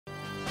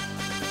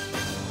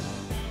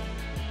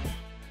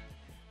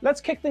Let's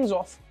kick things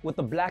off with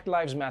the Black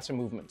Lives Matter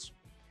movement.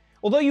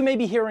 Although you may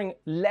be hearing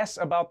less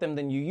about them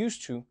than you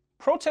used to,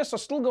 protests are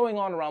still going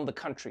on around the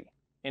country,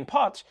 in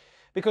part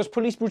because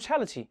police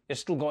brutality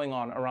is still going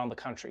on around the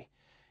country.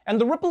 And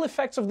the ripple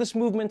effects of this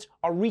movement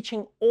are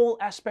reaching all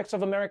aspects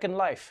of American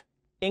life,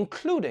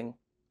 including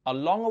a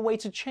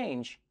long-awaited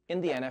change in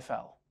the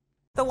NFL.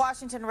 The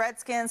Washington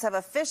Redskins have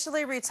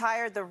officially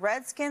retired the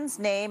Redskins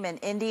name and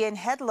Indian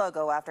head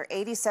logo after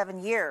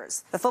 87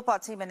 years. The football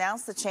team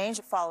announced the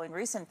change following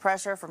recent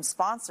pressure from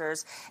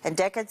sponsors and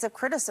decades of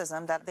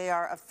criticism that they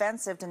are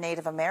offensive to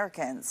Native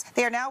Americans.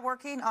 They are now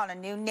working on a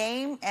new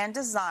name and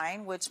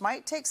design, which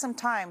might take some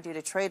time due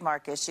to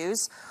trademark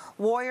issues.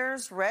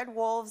 Warriors, Red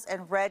Wolves,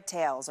 and Red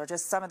Tails are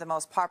just some of the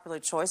most popular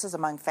choices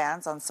among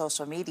fans on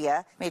social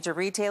media. Major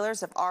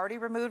retailers have already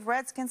removed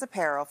Redskins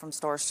apparel from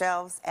store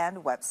shelves and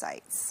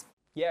websites.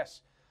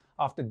 Yes,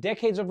 after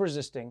decades of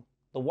resisting,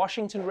 the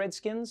Washington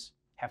Redskins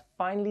have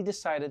finally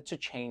decided to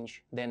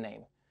change their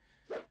name.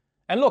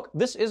 And look,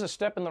 this is a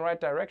step in the right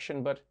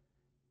direction, but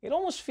it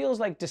almost feels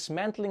like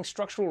dismantling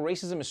structural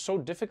racism is so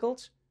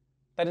difficult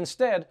that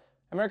instead,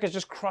 America is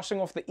just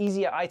crossing off the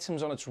easier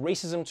items on its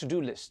racism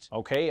to-do list.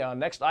 Okay,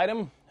 next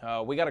item,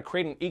 we gotta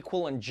create an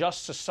equal and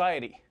just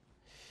society.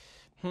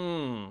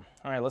 All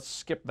right, let's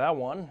skip that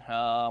one.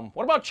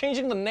 What about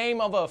changing the name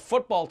of a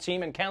football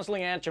team and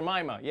canceling Aunt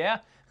Jemima,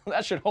 yeah?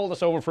 That should hold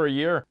us over for a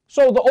year.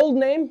 So the old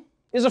name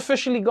is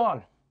officially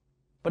gone.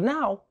 But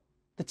now,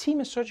 the team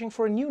is searching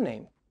for a new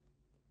name.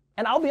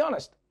 And I'll be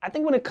honest, I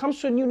think when it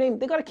comes to a new name,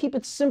 they gotta keep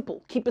it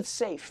simple, keep it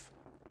safe.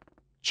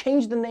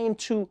 Change the name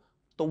to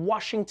the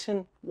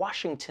Washington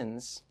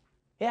Washingtons.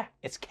 Yeah,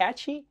 it's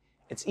catchy,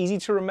 it's easy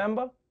to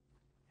remember,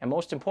 and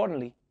most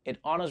importantly, it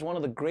honors one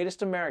of the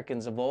greatest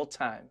Americans of all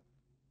time.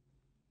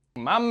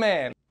 My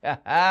man.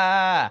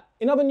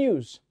 In other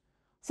news,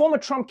 former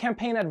Trump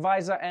campaign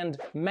advisor and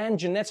man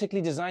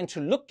genetically designed to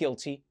look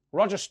guilty,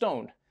 Roger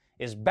Stone,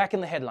 is back in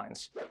the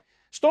headlines.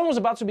 Stone was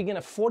about to begin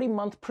a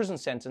 40-month prison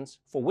sentence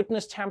for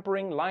witness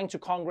tampering, lying to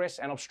Congress,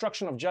 and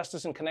obstruction of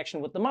justice in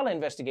connection with the Mueller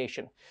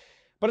investigation.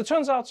 But it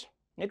turns out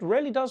it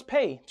really does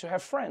pay to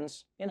have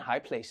friends in high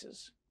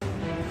places.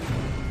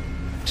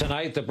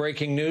 Tonight, the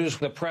breaking news: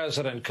 the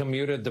president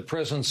commuted the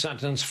prison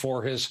sentence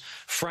for his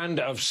friend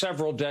of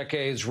several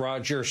decades,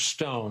 Roger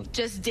Stone.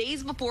 Just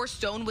days before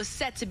Stone was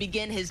set to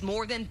begin his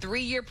more than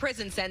 3-year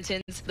prison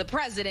sentence, the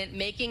president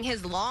making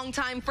his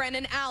longtime friend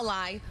and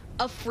ally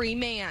a free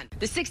man.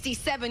 The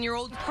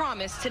 67-year-old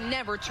promised to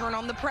never turn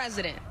on the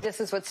president. This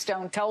is what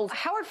Stone told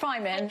Howard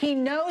Fineman. He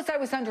knows I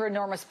was under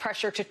enormous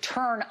pressure to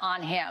turn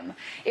on him.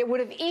 It would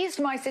have eased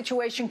my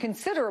situation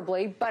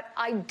considerably, but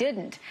I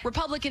didn't.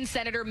 Republican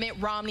Senator Mitt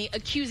Romney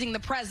accusing the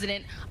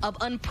president of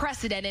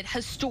unprecedented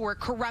historic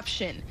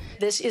corruption.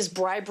 This is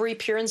bribery,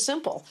 pure and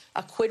simple,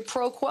 a quid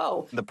pro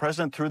quo. The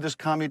president, through this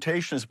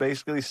commutation, is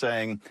basically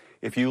saying,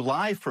 if you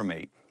lie for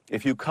me,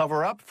 if you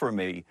cover up for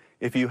me,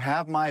 if you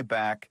have my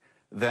back,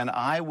 then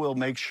I will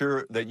make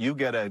sure that you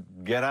get a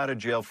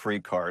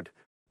get-out-of-jail-free card.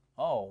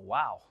 Oh,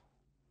 wow.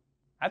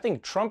 I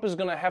think Trump is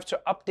gonna have to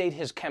update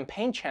his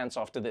campaign chants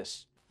after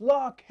this.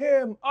 Lock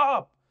him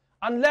up!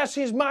 Unless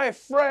he's my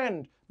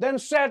friend, then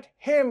set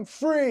him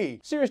free!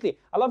 Seriously,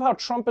 I love how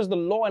Trump is the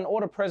law and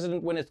order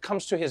president when it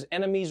comes to his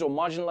enemies or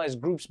marginalized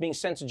groups being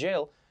sent to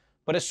jail,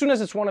 but as soon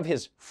as it's one of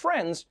his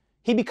friends,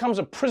 he becomes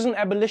a prison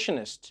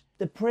abolitionist.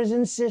 The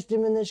prison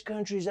system in this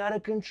country is out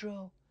of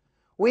control.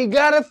 We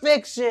gotta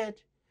fix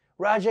it!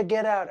 Roger,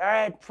 get out. All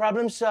right,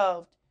 problem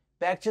solved.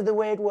 Back to the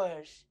way it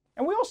was.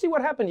 And we all see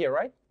what happened here,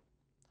 right?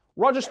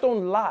 Roger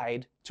Stone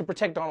lied to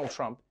protect Donald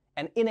Trump,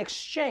 and in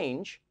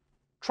exchange,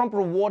 Trump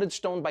rewarded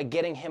Stone by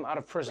getting him out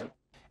of prison.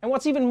 And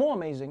what's even more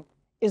amazing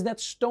is that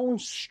Stone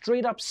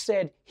straight up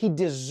said he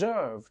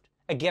deserved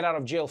a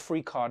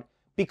get-out-of-jail-free card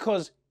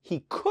because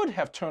he could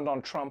have turned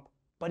on Trump,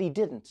 but he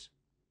didn't.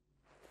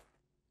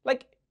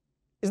 Like,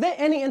 is there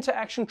any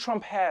interaction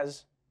Trump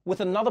has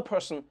with another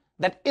person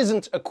that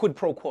isn't a quid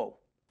pro quo?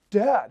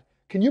 Dad,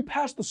 can you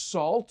pass the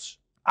salt?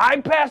 I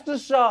pass the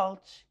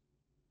salt.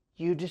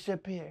 You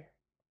disappear.